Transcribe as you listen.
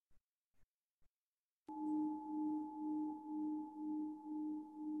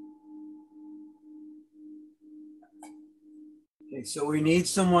So we need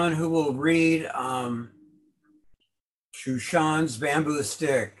someone who will read Shushan's Bamboo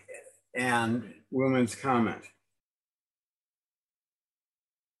Stick and Woman's Comment.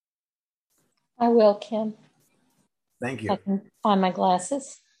 I will, Kim. Thank you. I can find my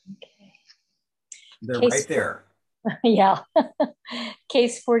glasses. Okay. They're right there. Yeah.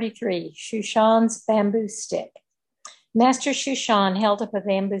 Case 43, Shushan's Bamboo Stick. Master Shushan held up a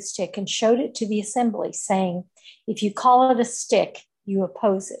bamboo stick and showed it to the assembly, saying, if you call it a stick, you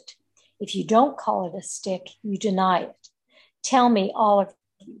oppose it. If you don't call it a stick, you deny it. Tell me, all of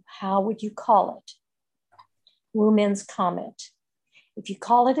you, how would you call it? Wu Min's comment. If you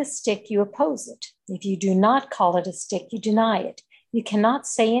call it a stick, you oppose it. If you do not call it a stick, you deny it. You cannot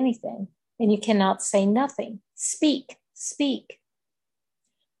say anything, and you cannot say nothing. Speak, speak.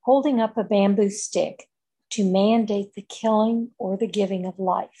 Holding up a bamboo stick to mandate the killing or the giving of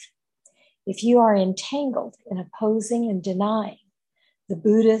life. If you are entangled in opposing and denying, the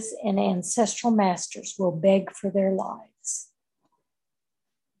Buddhas and ancestral masters will beg for their lives.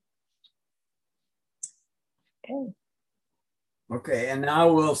 Okay. Okay, and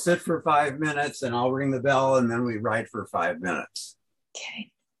now we'll sit for 5 minutes and I'll ring the bell and then we write for 5 minutes. Okay.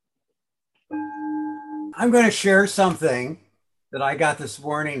 I'm going to share something that I got this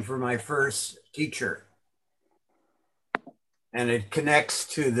morning from my first teacher. And it connects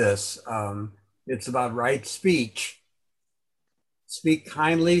to this. It's about right speech. Speak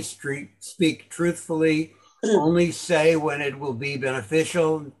kindly, speak truthfully, only say when it will be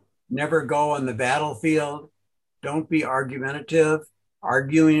beneficial, never go on the battlefield. Don't be argumentative.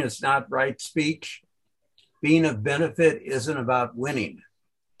 Arguing is not right speech. Being of benefit isn't about winning.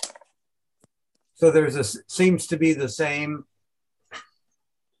 So seems to be the same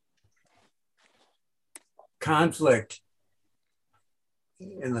conflict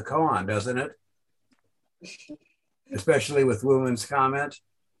in the koan, doesn't it? Especially with Woman's comment.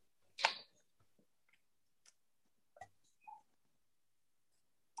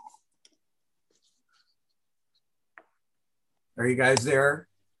 Are you guys there?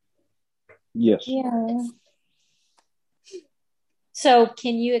 Yes. Yeah. So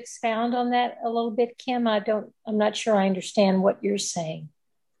can you expound on that a little bit, Kim? I'm not sure I understand what you're saying.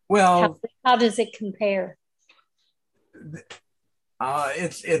 Well, how does it compare?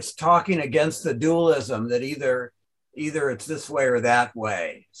 It's talking against the dualism that either it's this way or that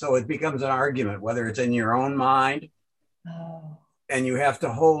way. So it becomes an argument, whether it's in your own mind, and you have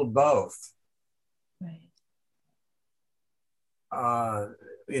to hold both. Right.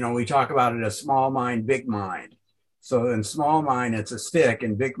 We talk about it as small mind, big mind. So in small mind, it's a stick.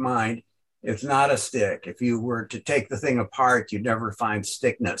 In big mind, it's not a stick. If you were to take the thing apart, you'd never find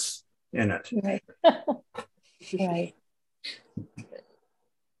stickness in it. Right. Right.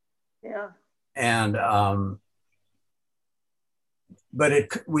 Yeah. And but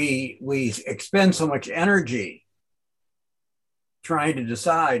we expend so much energy trying to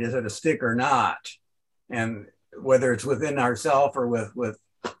decide, is it a stick or not, and whether it's within ourself or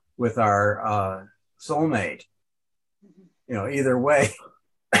with our soulmate. Either way.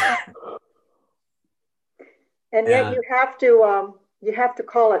 And yet you have to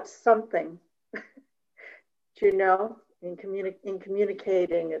call it something. In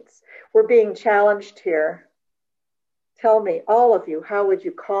communicating, we're being challenged here. Tell me, all of you, how would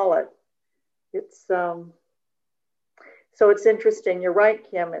you call it? It's so it's interesting. You're right,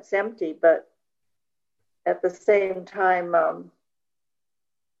 Kim. It's empty, but at the same time,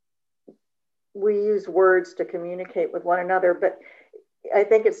 we use words to communicate with one another. But I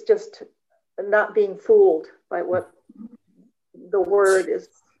think it's just not being fooled by what the word is.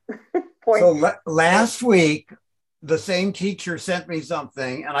 So last week, the same teacher sent me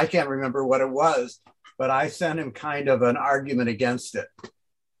something, and I can't remember what it was, but I sent him kind of an argument against it.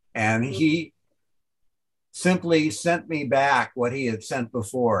 And he simply sent me back what he had sent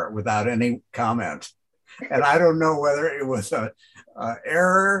before without any comment. And I don't know whether it was an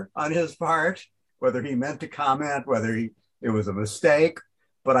error on his part, whether he meant to comment, whether it was a mistake,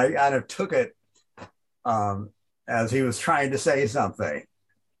 but I kind of took it as he was trying to say something,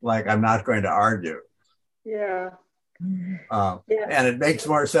 like, I'm not going to argue. Yeah. And it makes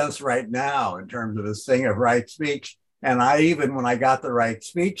more sense right now in terms of this thing of right speech. And when I got the right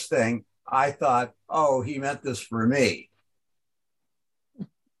speech thing, I thought, oh, he meant this for me.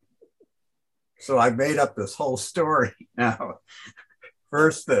 So I made up this whole story now.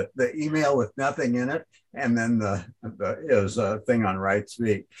 First, the email with nothing in it, and then his thing on right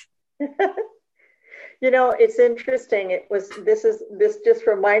speech. It's interesting. This just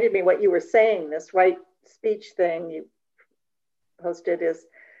reminded me what you were saying. This right speech thing you posted is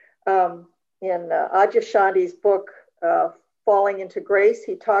in Adyashanti's book, falling into grace,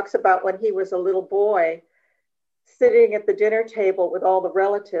 he talks about when he was a little boy sitting at the dinner table with all the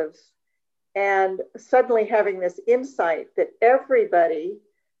relatives and suddenly having this insight that everybody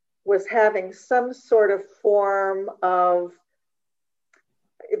was having some sort of form of,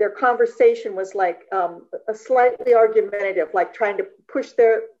 their conversation was like a slightly argumentative, like trying to push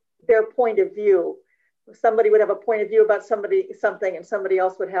their point of view. Somebody would have a point of view about something, and somebody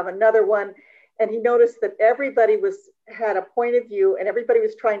else would have another one. And he noticed that everybody had a point of view, and everybody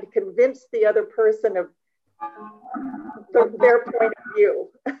was trying to convince the other person of their point of view,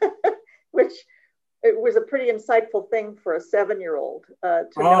 which it was a pretty insightful thing for a 7-year-old to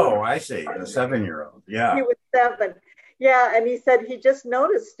know. I see. A 7-year-old. Yeah. He was 7. Yeah. And he said he just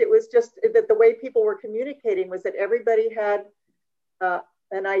noticed it was just that the way people were communicating was that everybody had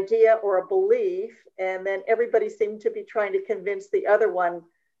an idea or a belief, and then everybody seemed to be trying to convince the other one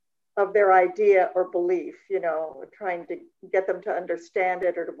of their idea or belief, trying to get them to understand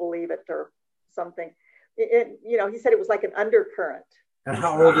it or to believe it or something. He said it was like an undercurrent. And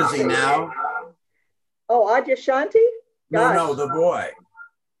how old is he now? Oh, Adyashanti? No, the boy.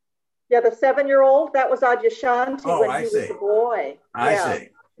 Yeah, the 7-year-old, that was Adyashanti when he was a boy. I see.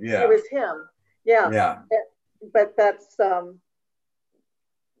 Yeah. It was him. Yeah. Yeah. But that's, the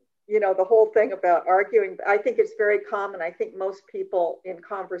whole thing about arguing, I think it's very common. I think most people in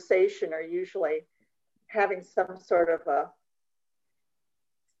conversation are usually having some sort of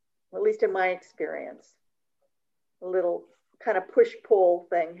at least in my experience, a little kind of push-pull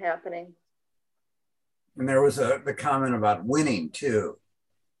thing happening. And there was the comment about winning too.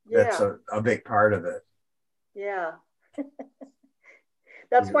 Yeah. That's a big part of it. Yeah.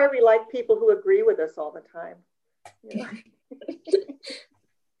 That's why we like people who agree with us all the time.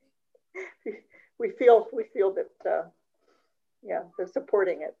 We feel that, they're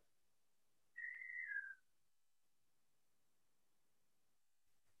supporting it.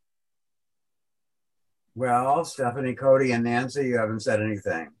 Well, Stephanie, Cody, and Nancy, you haven't said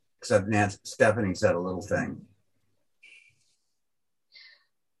anything, except Stephanie said a little thing.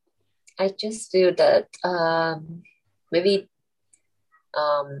 I just feel that maybe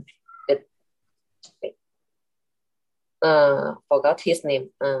forgot his name.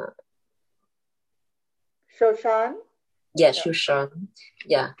 Shoshan? Yeah, Shushan.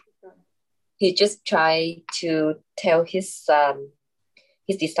 Yeah. He just tried to tell his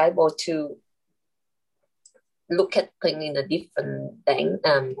disciple to look at things in a different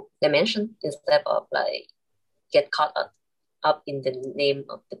dimension instead of like get caught up in the name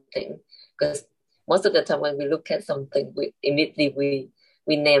of the thing. Because most of the time when we look at something, we immediately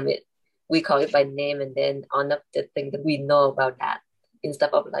name it. We call it by name and then honor the thing that we know about that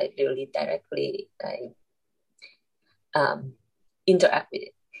instead of like really directly like interact with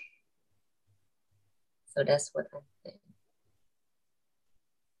it. So that's what I think.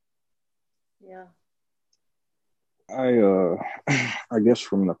 Yeah. I guess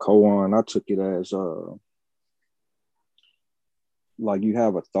from the koan, I took it as like you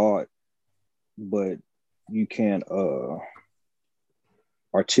have a thought, but you can't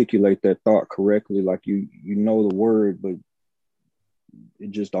articulate that thought correctly. Like you know the word, but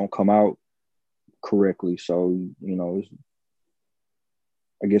it just don't come out correctly. So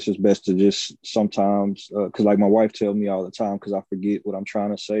I guess it's best to just sometimes, because like my wife tells me all the time, because I forget what I'm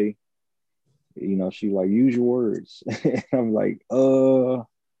trying to say. She like, use your words. And I'm like, I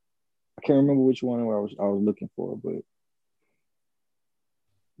can't remember which one I was looking for, but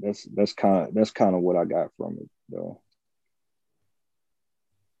that's kind of what I got from it though.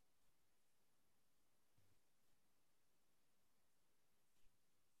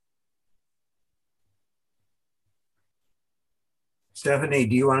 Stephanie,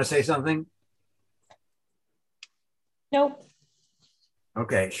 do you want to say something? Nope.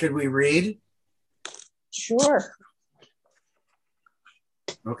 Okay, should we read? Sure.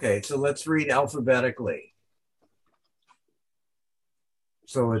 Okay, so let's read alphabetically.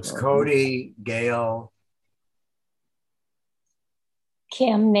 So it's Cody, Gail,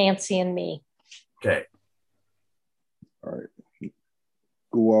 Kim, Nancy, and me. Okay. All right.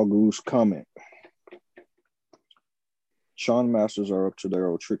 Guagu's comment. Sean masters are up to their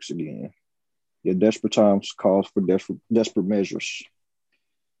old tricks again. Yet desperate times calls for desperate measures.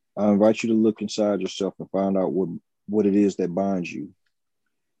 I invite you to look inside yourself and find out what it is that binds you.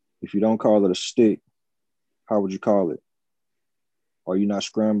 If you don't call it a stick, how would you call it? Are you not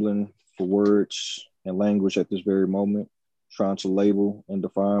scrambling for words and language at this very moment, trying to label and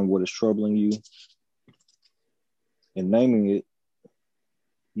define what is troubling you? In naming it,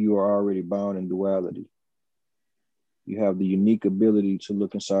 you are already bound in duality. You have the unique ability to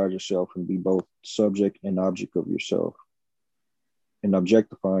look inside yourself and be both subject and object of yourself. In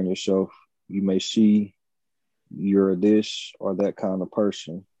objectifying yourself, you may see you're this or that kind of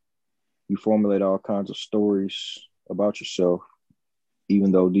person. You formulate all kinds of stories about yourself,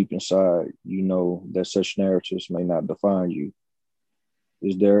 even though deep inside, you know that such narratives may not define you.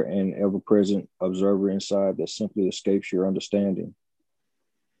 Is there an ever-present observer inside that simply escapes your understanding?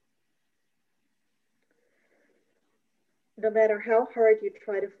 No matter how hard you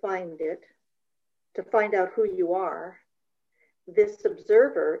try to find it, to find out who you are, this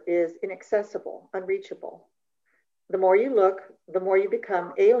observer is inaccessible, unreachable. The more you look, the more you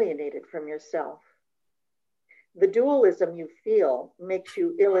become alienated from yourself. The dualism you feel makes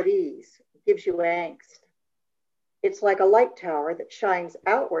you ill at ease, gives you angst. It's like a light tower that shines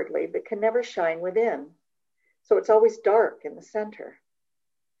outwardly but can never shine within. So it's always dark in the center.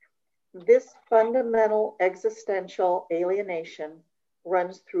 This fundamental existential alienation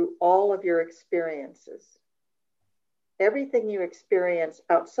runs through all of your experiences. Everything you experience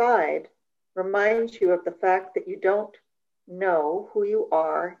outside reminds you of the fact that you don't know who you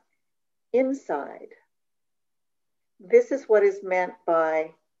are inside. This is what is meant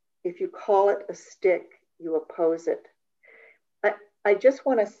by, if you call it a stick, you oppose it. I just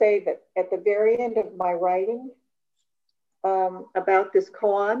want to say that at the very end of my writing about this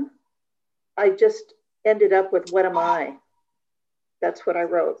koan, I just ended up with, what am I? That's what I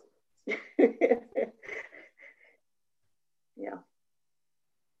wrote. Yeah.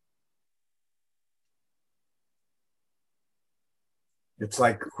 It's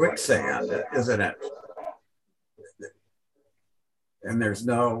like quicksand, isn't it? And there's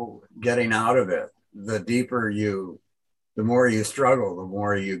no getting out of it. The more you struggle, the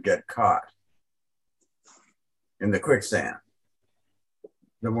more you get caught in the quicksand.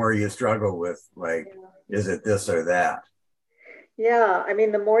 The more you struggle with, like, is it this or that? Yeah, I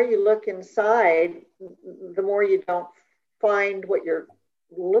mean, the more you look inside, the more you don't find what you're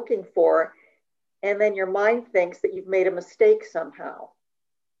looking for. And then your mind thinks that you've made a mistake somehow,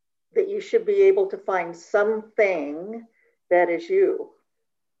 that you should be able to find something that is you.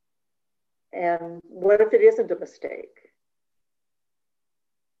 And what if it isn't a mistake?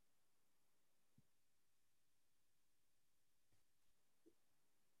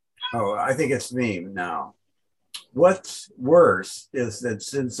 Oh, I think it's me now. What's worse is that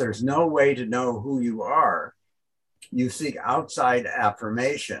since there's no way to know who you are, you seek outside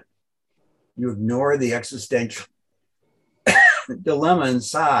affirmation. You ignore the existential dilemma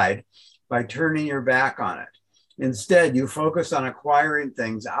inside by turning your back on it. Instead, you focus on acquiring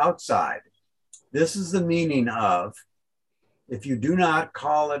things outside. This is the meaning of, if you do not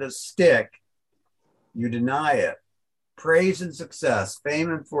call it a stick, you deny it. Praise and success,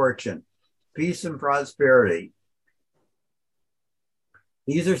 fame and fortune, peace and prosperity,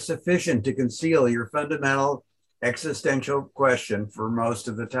 these are sufficient to conceal your fundamental existential question for most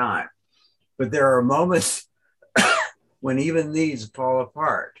of the time. But there are moments when even these fall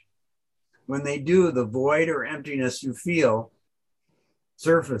apart. When they do, the void or emptiness you feel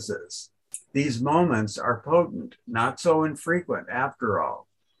surfaces. These moments are potent, not so infrequent after all.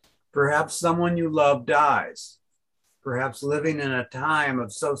 Perhaps someone you love dies. Perhaps living in a time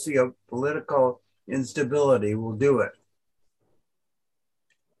of socio-political instability will do it.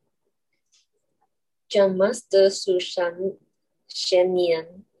 John Master Sushan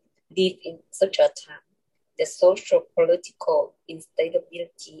Shenian lived in such a time. The social political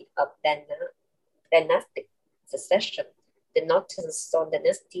instability of dynastic succession, the Northern Song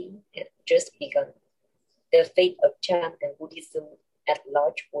dynasty, had just begun. The fate of Chan and Buddhism at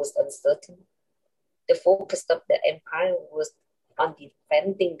large was uncertain. The focus of the empire was on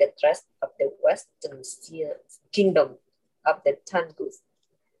defending the rest of the Western kingdom of the Tangus.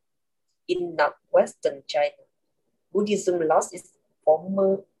 In northwestern China, Buddhism lost its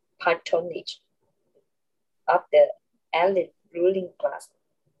former patronage of the elite ruling class.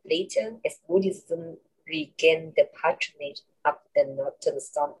 Later, as Buddhism regained the patronage of the Northern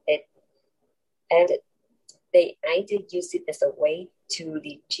Song elite, they either used it as a way to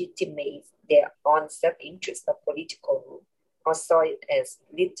legitimate their own self-interest of political rule, or saw it as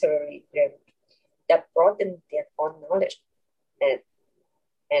literary realm that broadened their own knowledge and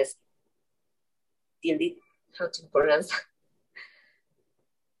as delete, how to pronounce?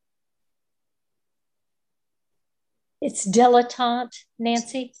 It's dilettante,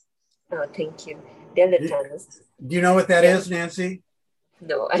 Nancy. Oh, thank you. Dilettante. Do you know what that is, Nancy?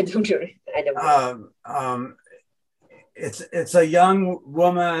 No, I don't know. It's a young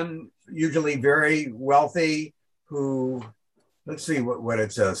woman, usually very wealthy, who, let's see what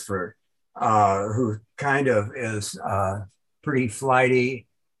it says for, who kind of is pretty flighty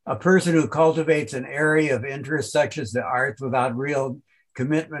a person who cultivates an area of interest such as the arts without real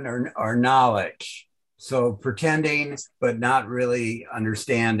commitment or knowledge. So pretending, but not really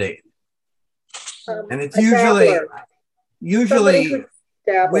understanding. And it's usually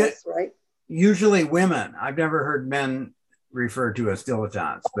dabbles, right? Usually women. I've never heard men referred to as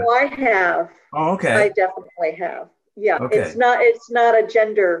dilettantes. But... Oh, I have. Oh, okay. I definitely have. Yeah, okay. It's not a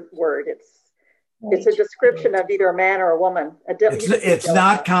gender word. It's a description of either a man or a woman. It's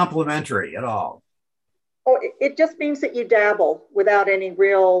not complimentary at all. Oh, it just means that you dabble without any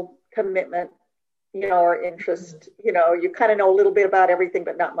real commitment, or interest. You kind of know a little bit about everything,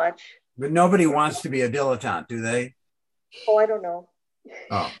 but not much. But nobody wants to be a dilettante, do they? Oh, I don't know.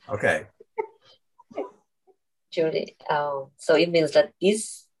 Oh, okay. Julie, so it means that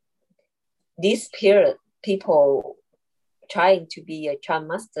this period, people trying to be a charm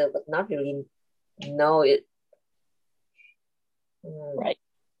master, but not really know it. Right.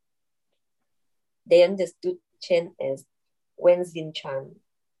 They understood Chen as Wenzin Chan,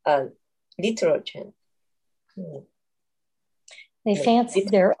 literal Chen. They fancied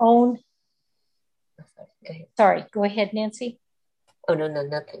their own. Sorry, go ahead, Nancy. Oh, no,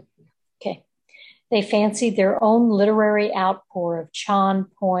 nothing. Okay. They fancied their own literary outpour of Chan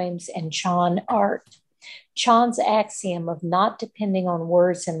poems and Chan art. Chan's axiom of not depending on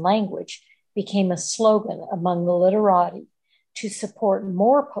words and language became a slogan among the literati to support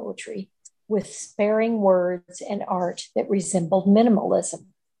more poetry with sparing words and art that resembled minimalism.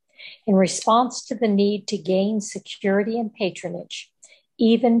 In response to the need to gain security and patronage,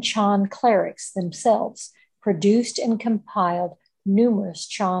 even Chan clerics themselves produced and compiled numerous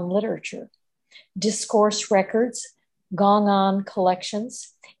Chan literature, discourse records, Gong'an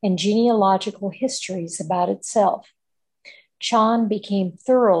collections, and genealogical histories about itself. Chan became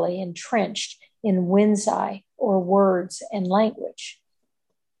thoroughly entrenched in Wenzai, or words and language.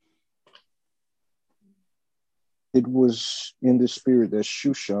 It was in this spirit that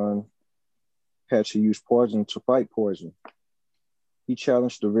Shushan had to use poison to fight poison. He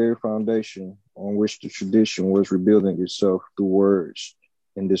challenged the very foundation on which the tradition was rebuilding itself through words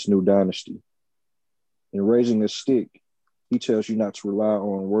in this new dynasty. In raising a stick, he tells you not to rely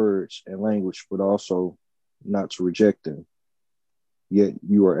on words and language, but also not to reject them. Yet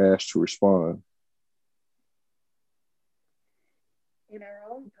you are asked to respond. In our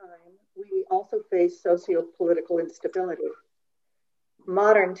own time, we also face socio-political instability.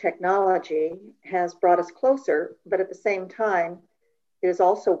 Modern technology has brought us closer, but at the same time, it has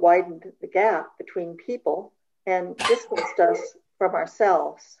also widened the gap between people and distanced us from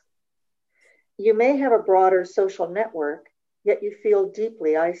ourselves. You may have a broader social network, yet you feel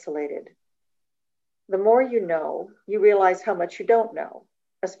deeply isolated. The more you know, you realize how much you don't know,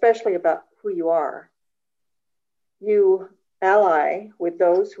 especially about who you are. You ally with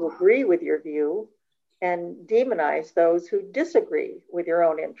those who agree with your view and demonize those who disagree with your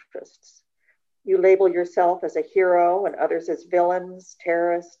own interests. You label yourself as a hero and others as villains,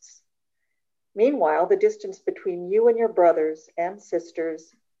 terrorists. Meanwhile, the distance between you and your brothers and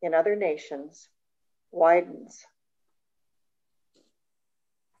sisters in other nations widens.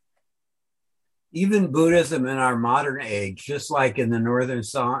 Even Buddhism in our modern age, just like in the Northern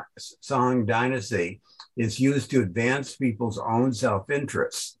Song dynasty, is used to advance people's own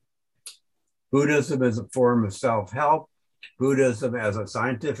self-interest. Buddhism is a form of self-help, Buddhism as a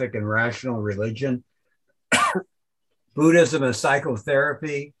scientific and rational religion, Buddhism as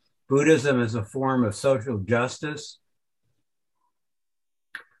psychotherapy, Buddhism as a form of social justice.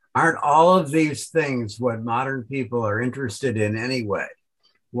 Aren't all of these things what modern people are interested in anyway?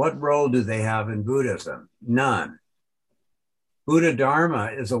 What role do they have in Buddhism? None. Buddha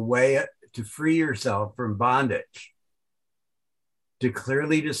Dharma is a way to free yourself from bondage, to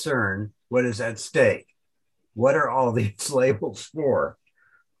clearly discern what is at stake. What are all these labels for?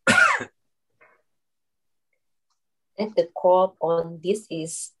 At the core on this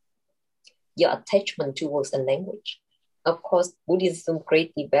is your attachment towards a language. Of course, Buddhism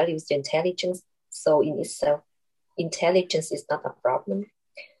greatly values intelligence, so in itself, intelligence is not a problem,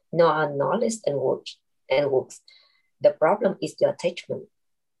 nor are knowledge and works. The problem is your attachment.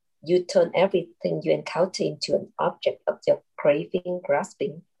 You turn everything you encounter into an object of your craving,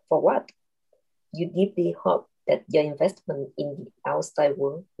 grasping. For what? You deeply hope that your investment in the outside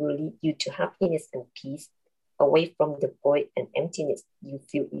world will lead you to happiness and peace, away from the void and emptiness you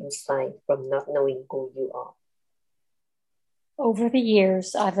feel inside from not knowing who you are. Over the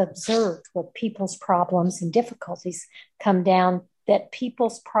years, I've observed what people's problems and difficulties come down to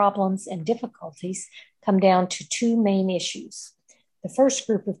two main issues. The first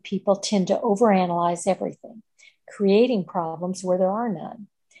group of people tend to overanalyze everything, creating problems where there are none.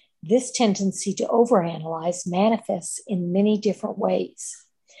 This tendency to overanalyze manifests in many different ways.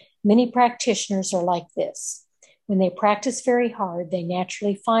 Many practitioners are like this. When they practice very hard, they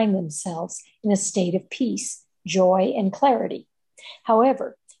naturally find themselves in a state of peace, joy, and clarity.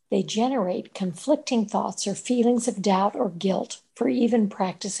 However, they generate conflicting thoughts or feelings of doubt or guilt for even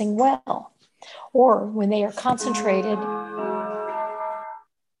practicing well. Or when they are concentrated,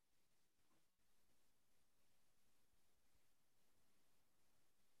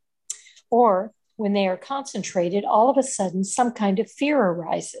 all of a sudden some kind of fear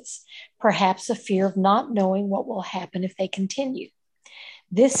arises, perhaps a fear of not knowing what will happen if they continue.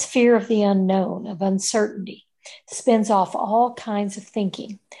 This fear of the unknown, of uncertainty, spins off all kinds of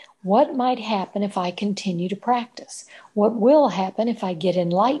thinking. What might happen if I continue to practice? What will happen if I get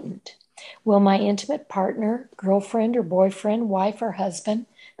enlightened? Will my intimate partner, girlfriend or boyfriend, wife or husband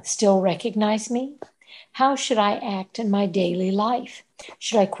still recognize me? How should I act in my daily life?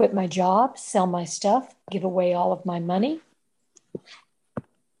 Should I quit my job, sell my stuff, give away all of my money?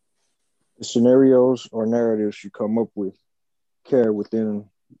 The scenarios or narratives you come up with carry within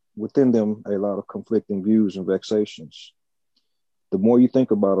them a lot of conflicting views and vexations. The more you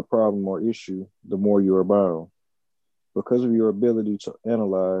think about a problem or issue, the more you are bound. Because of your ability to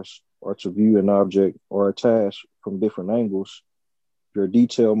analyze or to view an object or a task from different angles, your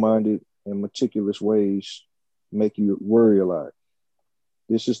detail-minded and meticulous ways make you worry a lot.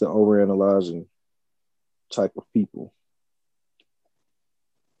 This is the overanalyzing type of people.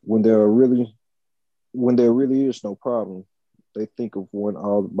 When there really is no problem, they think of one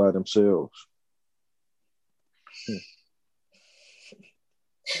all by themselves.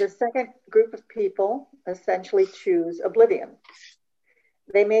 The second group of people essentially choose oblivion.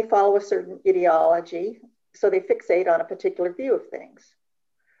 They may follow a certain ideology, so they fixate on a particular view of things.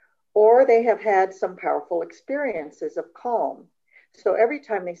 Or they have had some powerful experiences of calm. So every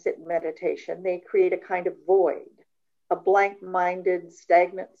time they sit in meditation, they create a kind of void, a blank-minded,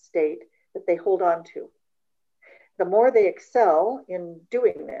 stagnant state that they hold on to. The more they excel in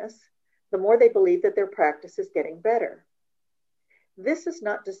doing this, the more they believe that their practice is getting better. This is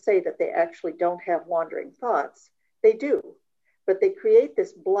not to say that they actually don't have wandering thoughts. They do, but they create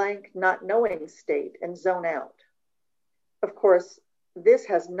this blank, not knowing state and zone out. Of course, this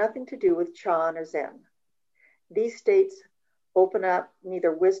has nothing to do with Chan or Zen. These states open up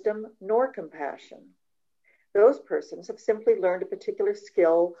neither wisdom nor compassion. Those persons have simply learned a particular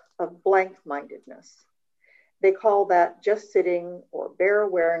skill of blank-mindedness. They call that just sitting or bare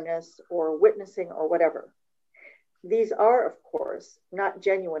awareness or witnessing or whatever. These are, of course, not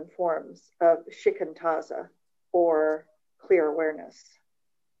genuine forms of shikantaza or clear awareness.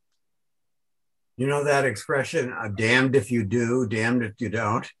 You know that expression, damned if you do, damned if you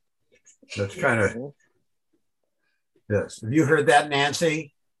don't? That's kind of this. Have you heard that,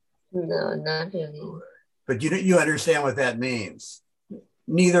 Nancy? No, not really. But you understand what that means.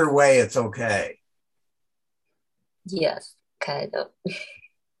 Neither way, it's okay. Yes, kind of.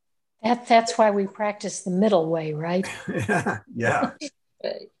 That's why we practice the middle way, right? Yeah.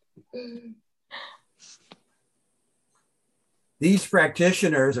 Right. These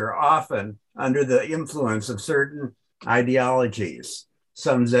practitioners are often under the influence of certain ideologies,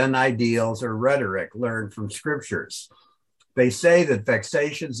 some Zen ideals or rhetoric learned from scriptures. They say that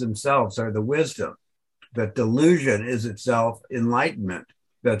vexations themselves are the wisdom, that delusion is itself enlightenment,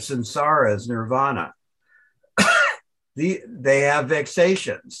 that samsara is nirvana. They have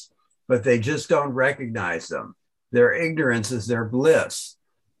vexations, but they just don't recognize them. Their ignorance is their bliss.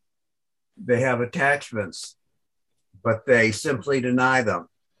 They have attachments, but they simply deny them.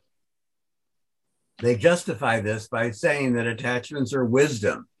 They justify this by saying that attachments are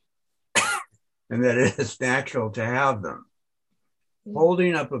wisdom and that it is natural to have them.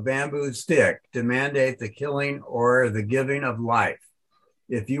 Holding up a bamboo stick to mandate the killing or the giving of life.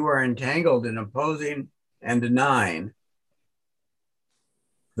 If you are entangled in opposing and denying,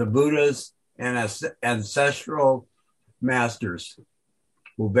 the Buddhas and ancestral masters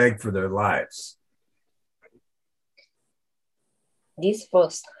will beg for their lives. This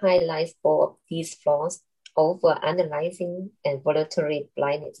verse highlights both these flaws, over-analyzing and voluntary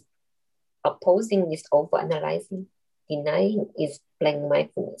blindness. Opposing is over-analyzing, denying is blank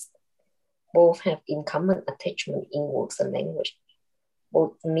mindfulness. Both have in common attachment in words and language.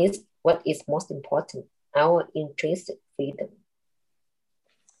 Both miss what is most important, our intrinsic freedom.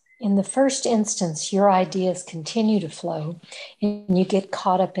 In the first instance, your ideas continue to flow and you get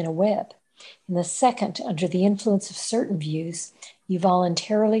caught up in a web. In the second, under the influence of certain views, you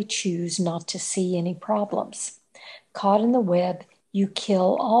voluntarily choose not to see any problems. Caught in the web, you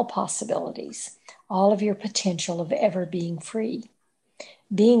kill all possibilities, all of your potential of ever being free.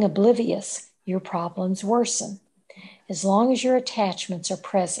 Being oblivious, your problems worsen. As long as your attachments are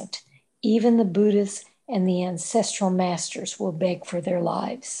present, even the Buddhas and the ancestral masters will beg for their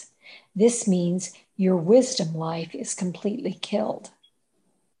lives. This means your wisdom life is completely killed.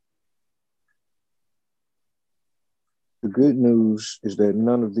 The good news is that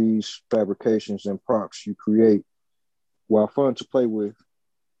none of these fabrications and props you create, while fun to play with,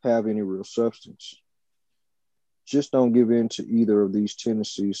 have any real substance. Just don't give in to either of these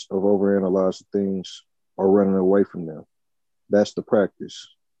tendencies of overanalyzing things or running away from them. That's the practice.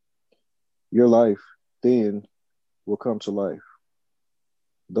 Your life, then, will come to life.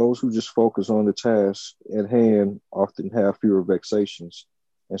 Those who just focus on the task at hand often have fewer vexations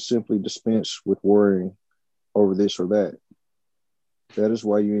and simply dispense with worrying over this or that. That is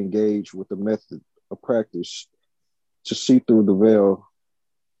why you engage with the method of practice to see through the veil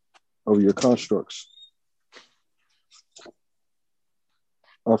of your constructs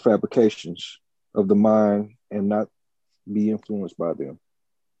or fabrications of the mind and not be influenced by them.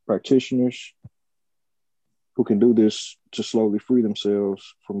 Practitioners who can do this to slowly free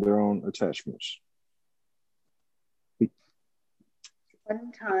themselves from their own attachments.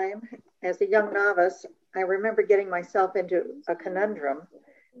 One time, as a young novice, I remember getting myself into a conundrum,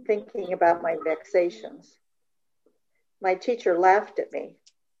 thinking about my vexations. My teacher laughed at me.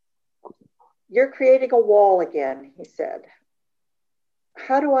 "You're creating a wall again," he said.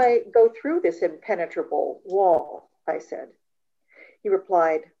 "How do I go through this impenetrable wall?" I said. He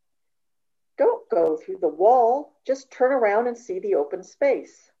replied, "Don't go through the wall, just turn around and see the open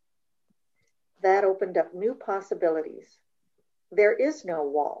space." That opened up new possibilities. There is no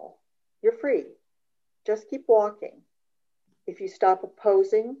wall. You're free. Just keep walking. If you stop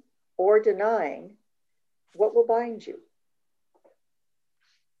opposing or denying, what will bind you?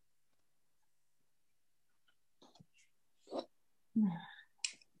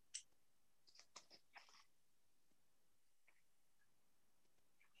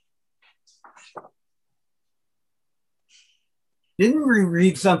 Didn't we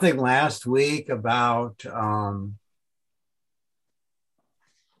read something last week about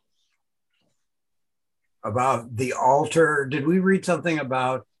the altar? Did we read something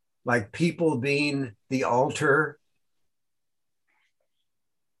about like people being the altar?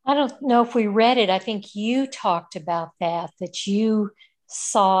 I don't know if we read it. I think you talked about that you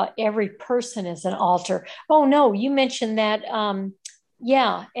saw every person as an altar. Oh, no, you mentioned that.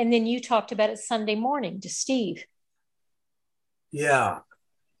 Yeah. And then you talked about it Sunday morning to Steve. Yeah.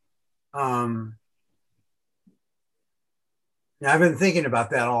 I've been thinking about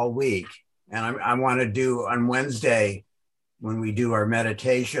that all week. And I want to do on Wednesday when we do our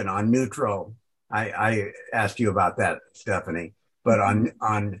meditation on neutral. I asked you about that, Stephanie, but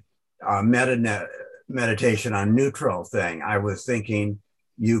on meditation on neutral thing, I was thinking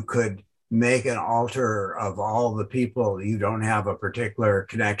you could make an altar of all the people you don't have a particular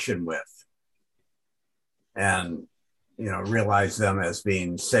connection with, and realize them as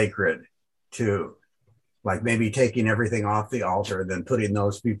being sacred too. Like maybe taking everything off the altar, then putting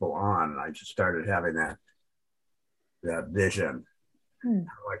those people on. I just started having that vision.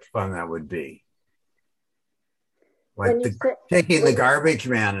 How much fun that would be. Like taking the garbage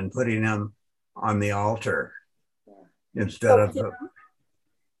man and putting him on the altar instead of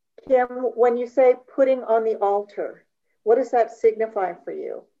Kim, when you say putting on the altar, what does that signify for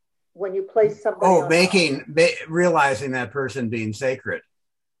you? When you place somebody realizing that person being sacred.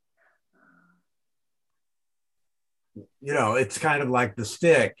 It's kind of like the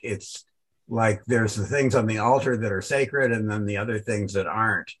stick. It's like there's the things on the altar that are sacred and then the other things that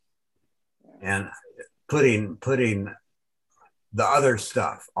aren't. And putting the other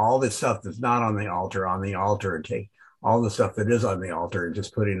stuff, all the stuff that's not on the altar, and take all the stuff that is on the altar and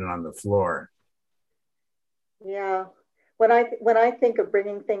just putting it on the floor. Yeah. When I think of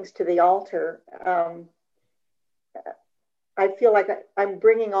bringing things to the altar, I feel like I'm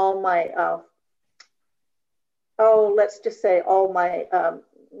bringing all my, let's just say all my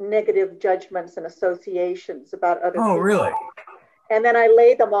negative judgments and associations about other people. Oh, really? And then I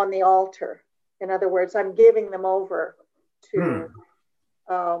lay them on the altar. In other words, I'm giving them over to,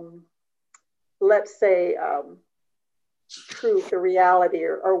 let's say, truth or reality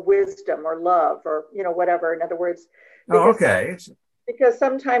or wisdom or love or, whatever. In other words, because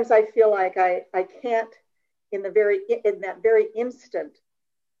sometimes I feel like I can't in that very instant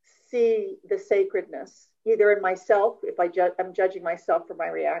see the sacredness either in myself if I'm judging myself for my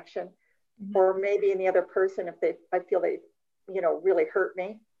reaction, or maybe in the other person if I feel they really hurt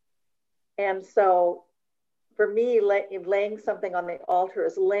me. And so for me, laying something on the altar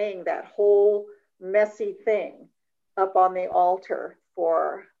is laying that whole messy thing up on the altar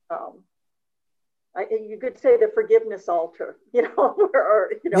for, you could say the forgiveness altar,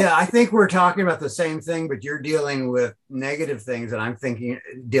 Yeah, I think we're talking about the same thing, but you're dealing with negative things, and I'm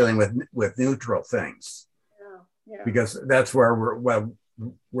dealing with neutral things. Yeah. Because that's where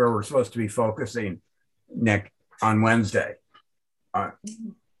we're supposed to be focusing, Nick, on Wednesday. The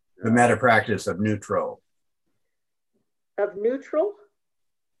meta practice of neutral. Of neutral?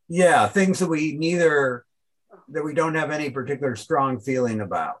 Yeah, things that we don't have any particular strong feeling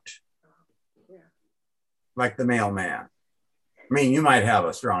about. Yeah. Like the mailman. I mean, you might have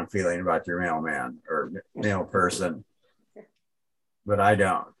a strong feeling about your mailman or mail person, but I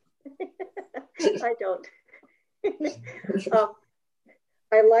don't. I don't.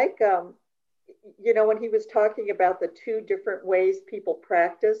 I like, when he was talking about the two different ways people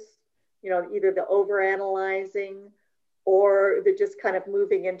practice, either the overanalyzing or the just kind of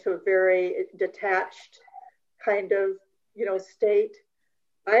moving into a very detached kind of, state.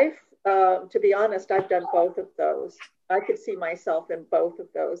 To be honest, I've done both of those. I could see myself in both of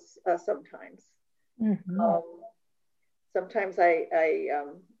those sometimes. Mm-hmm. Sometimes I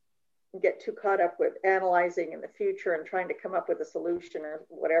get too caught up with analyzing in the future and trying to come up with a solution or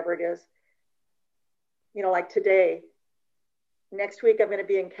whatever it is. Like today, next week, I'm going to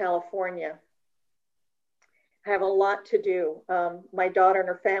be in California. I have a lot to do. My daughter and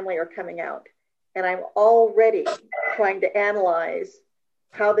her family are coming out, and I'm already trying to analyze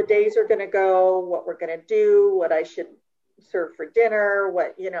how the days are going to go, what we're going to do, what I should serve for dinner,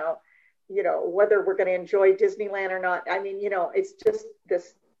 what, whether we're going to enjoy Disneyland or not. I mean, it's just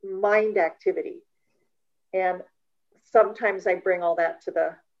this mind activity. And sometimes I bring all that to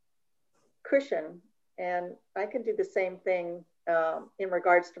the cushion, and I can do the same thing in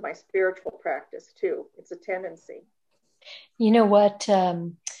regards to my spiritual practice too. It's a tendency. You know what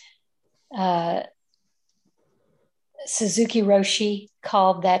Suzuki Roshi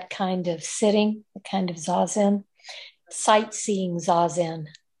called that kind of sitting, the kind of zazen, sightseeing zazen.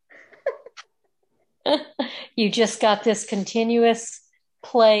 You just got this continuous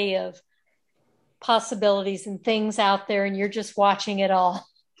play of possibilities and things out there, and you're just watching it all.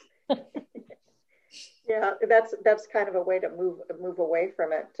 Yeah, that's kind of a way to move away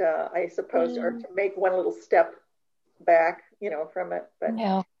from it, I suppose, or to make one little step back, from it. But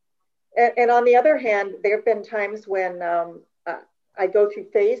yeah. And on the other hand, there have been times when I go through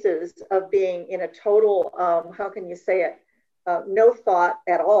phases of being in a total, how can you say it, no thought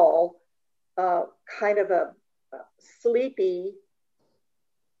at all, kind of a sleepy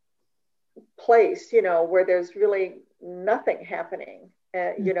place, where there's really nothing happening,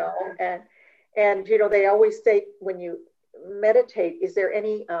 and they always say when you meditate, is there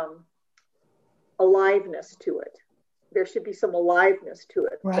any aliveness to it? There should be some aliveness to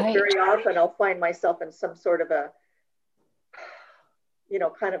it. Right. But very often I'll find myself in some sort of a,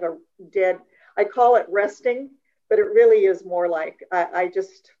 kind of a dead, I call it resting, but it really is more like I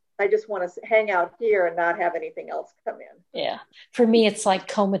just want to hang out here and not have anything else come in. Yeah. For me, it's like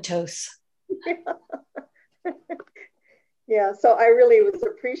comatose. Yeah. So I really was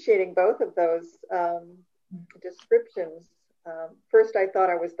appreciating both of those descriptions. First, I thought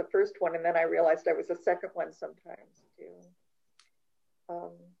I was the first one, and then I realized I was the second one sometimes too.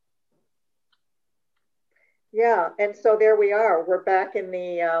 Yeah, and so there we are. We're back in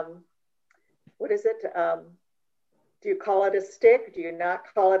the, what is it? Do you call it a stick? Do you not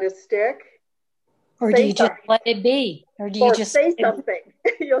call it a stick? Or do you just let it be? Or do you just say something?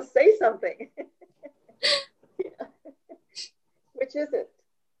 You'll say something. Yeah. Which is it?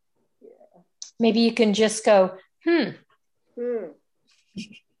 Yeah. Maybe you can just go,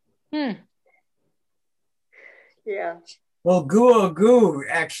 Yeah. Well, Guo Gu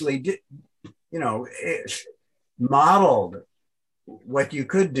actually did, it modeled what you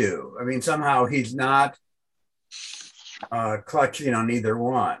could do. I mean, somehow he's not clutching on either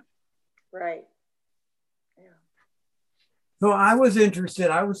one. Right. So I was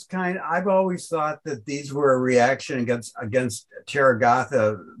interested. I've always thought that these were a reaction against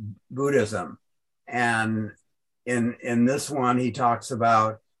Theravada Buddhism. And in this one, he talks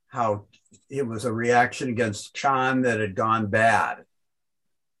about how it was a reaction against Chan that had gone bad.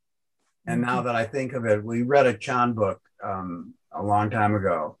 And now that I think of it, we read a Chan book a long time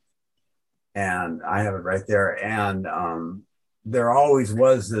ago, and I have it right there. And there always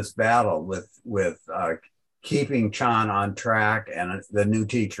was this battle with keeping Chan on track, and the new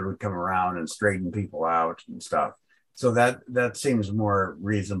teacher would come around and straighten people out and stuff. So that seems more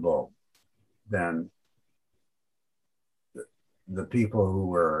reasonable than the people who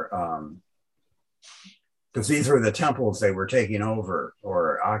were, because these were the temples they were taking over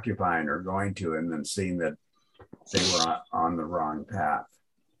or occupying or going to, and then seeing that they were on the wrong path.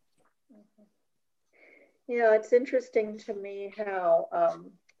 Yeah, it's interesting to me how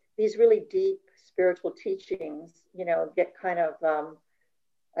these really deep spiritual teachings, get kind of,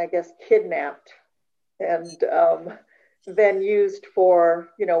 I guess, kidnapped and then used for,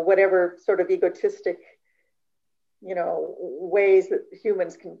 whatever sort of egotistic, ways that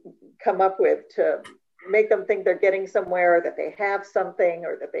humans can come up with to make them think they're getting somewhere, or that they have something,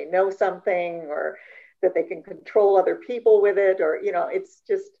 or that they know something, or that they can control other people with it, or, it's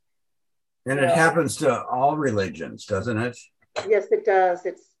just. And it happens to all religions, doesn't it? Yes, it does.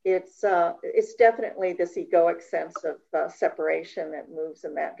 It's definitely this egoic sense of separation that moves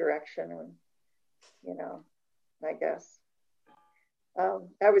in that direction. And, I guess.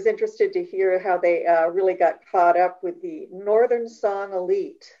 I was interested to hear how they really got caught up with the Northern Song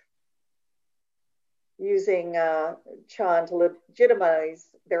elite using Chan to legitimize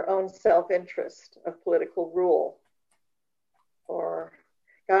their own self-interest of political rule. Or,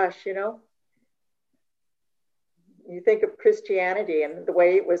 gosh, you think of Christianity and the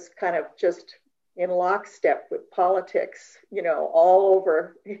way it was kind of just in lockstep with politics, all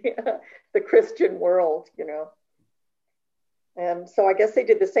over the Christian world, And so I guess they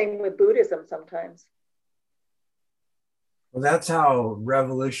did the same with Buddhism sometimes. Well, that's how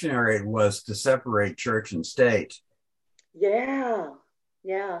revolutionary it was to separate church and state. Yeah.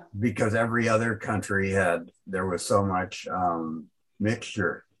 Because every other country there was so much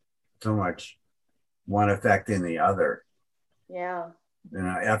mixture, so much one affecting the other. Yeah. In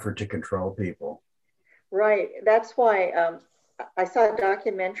an effort to control people. Right. That's why I saw a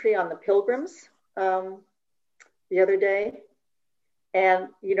documentary on the Pilgrims the other day. And,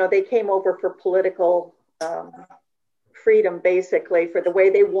 they came over for political freedom, basically, for the way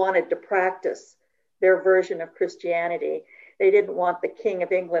they wanted to practice their version of Christianity. They didn't want the King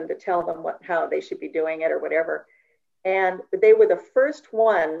of England to tell them how they should be doing it or whatever. And they were the first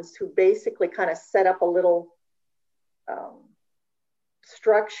ones who basically kind of set up a little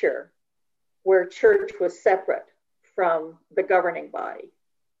structure where church was separate from the governing body.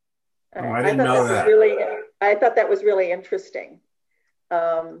 I didn't know that. I thought that was really interesting.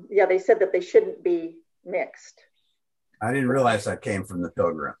 They said that they shouldn't be mixed. I didn't realize that came from the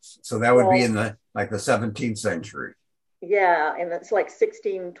Pilgrims. So that would be in the 17th century. Yeah, and it's like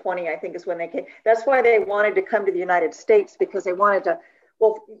 1620, I think, is when they came. That's why they wanted to come to the United States, because they wanted to,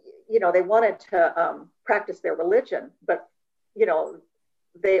 they wanted to practice their religion, but,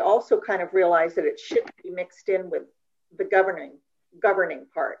 they also kind of realized that it shouldn't be mixed in with the governing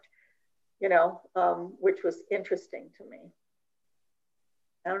part, which was interesting to me.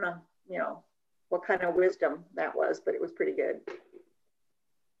 I don't know, what kind of wisdom that was, but it was pretty good.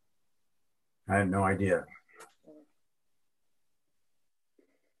 I had no idea.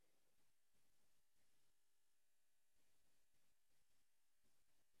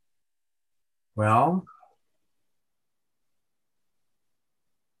 Well,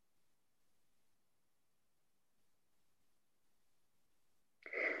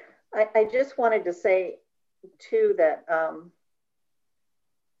 I just wanted to say, too, that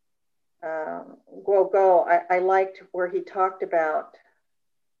Guo, I liked where he talked about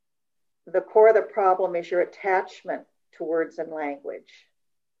the core of the problem is your attachment to words and language,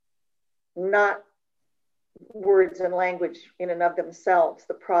 not words and language in and of themselves.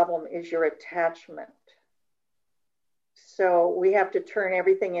 The problem is your attachment. So we have to turn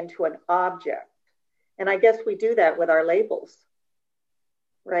everything into an object. And I guess we do that with our labels,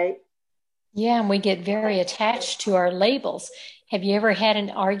 right? Yeah, and we get very attached to our labels. Have you ever had an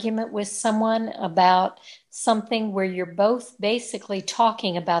argument with someone about something where you're both basically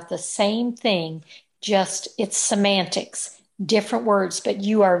talking about the same thing, just it's semantics, different words, but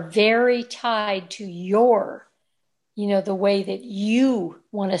you are very tied to your, the way that you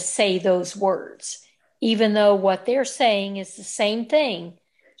want to say those words, even though what they're saying is the same thing,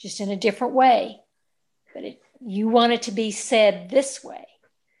 just in a different way. But you want it to be said this way.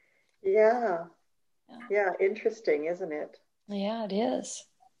 Yeah. Yeah, interesting, isn't it? Yeah, it is.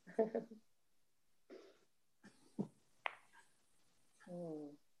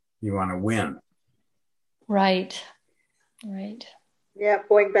 You want to win. Right. Yeah,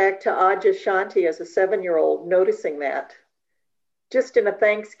 going back to Aja Shanti as a 7-year-old, noticing that just in a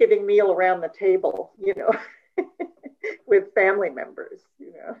Thanksgiving meal around the table, with family members,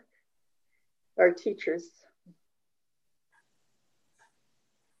 our teachers.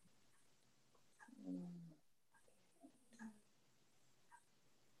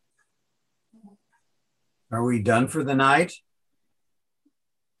 Are we done for the night?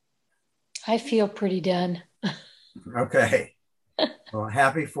 I feel pretty done. Okay. Well,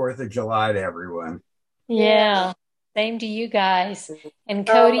 happy 4th of July to everyone. Yeah. Same to you guys. And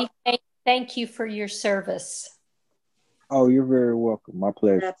Cody, thank you for your service. Oh, you're very welcome. My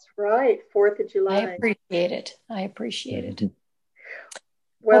pleasure. That's right. 4th of July. I appreciate it. I appreciate it.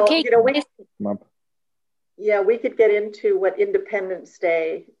 Well, okay. you know, we could get into what Independence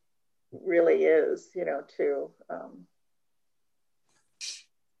Day really is, you know, too.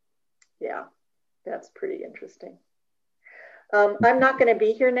 Yeah, that's pretty interesting. I'm not going to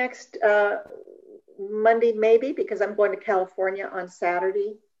be here next Monday, maybe, because I'm going to California on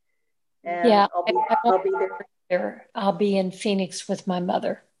Saturday. And yeah, I'll be there. I'll be in Phoenix with my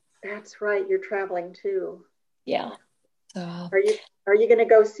mother. That's right. You're traveling too. Yeah. So, are you going to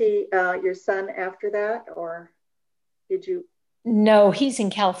go see your son after that, or did you? No, he's in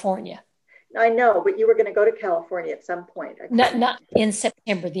California. I know, but you were going to go to California at some point. Not in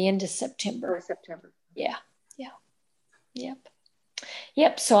September, the end of September. Oh, September. Yeah.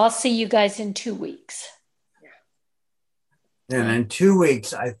 Yep. So I'll see you guys in 2 weeks. And in 2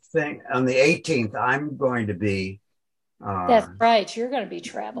 weeks, I think on the 18th, I'm going to be. That's right. You're going to be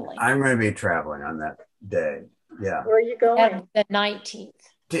traveling. I'm going to be traveling on that day. Yeah. Where are you going? The 19th.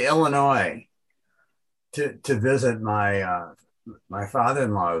 To Illinois to visit my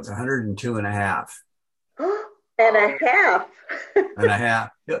father-in-law, who's 102 and a half. And a half. And a half.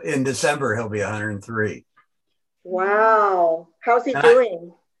 In December, he'll be 103. Wow. How's he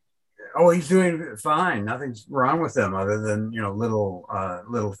doing? He's doing fine. Nothing's wrong with him other than, you know,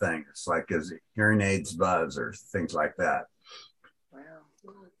 little things like his hearing aids buzz or things like that. Wow.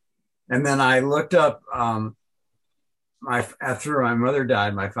 And then I looked up, after my mother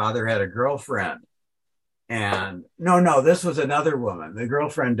died, my father had a girlfriend. And no, this was another woman. The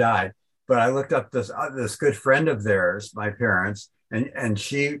girlfriend died, but I looked up this good friend of theirs, my parents, and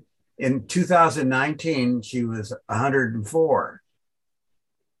she, in 2019, she was 104.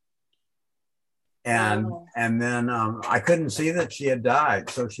 And wow. And then I couldn't see that she had died,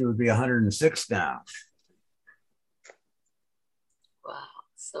 so she would be 106 now. Wow,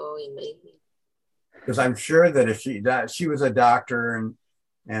 so amazing. Because I'm sure that if she died, she was a doctor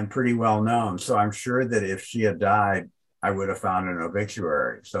and pretty well known. So I'm sure that if she had died, I would have found an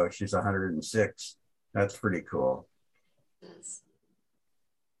obituary. So she's 106. That's pretty cool. Yes.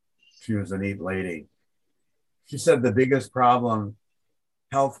 She was a neat lady. She said the biggest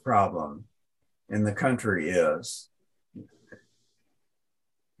health problem in the country is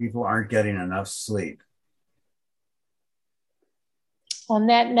people aren't getting enough sleep. On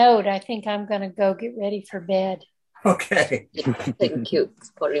that note, I think I'm going to go get ready for bed. Okay. Yeah, thank you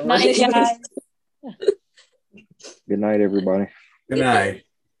for reminding Night, us. guys. Good night, everybody. Good night.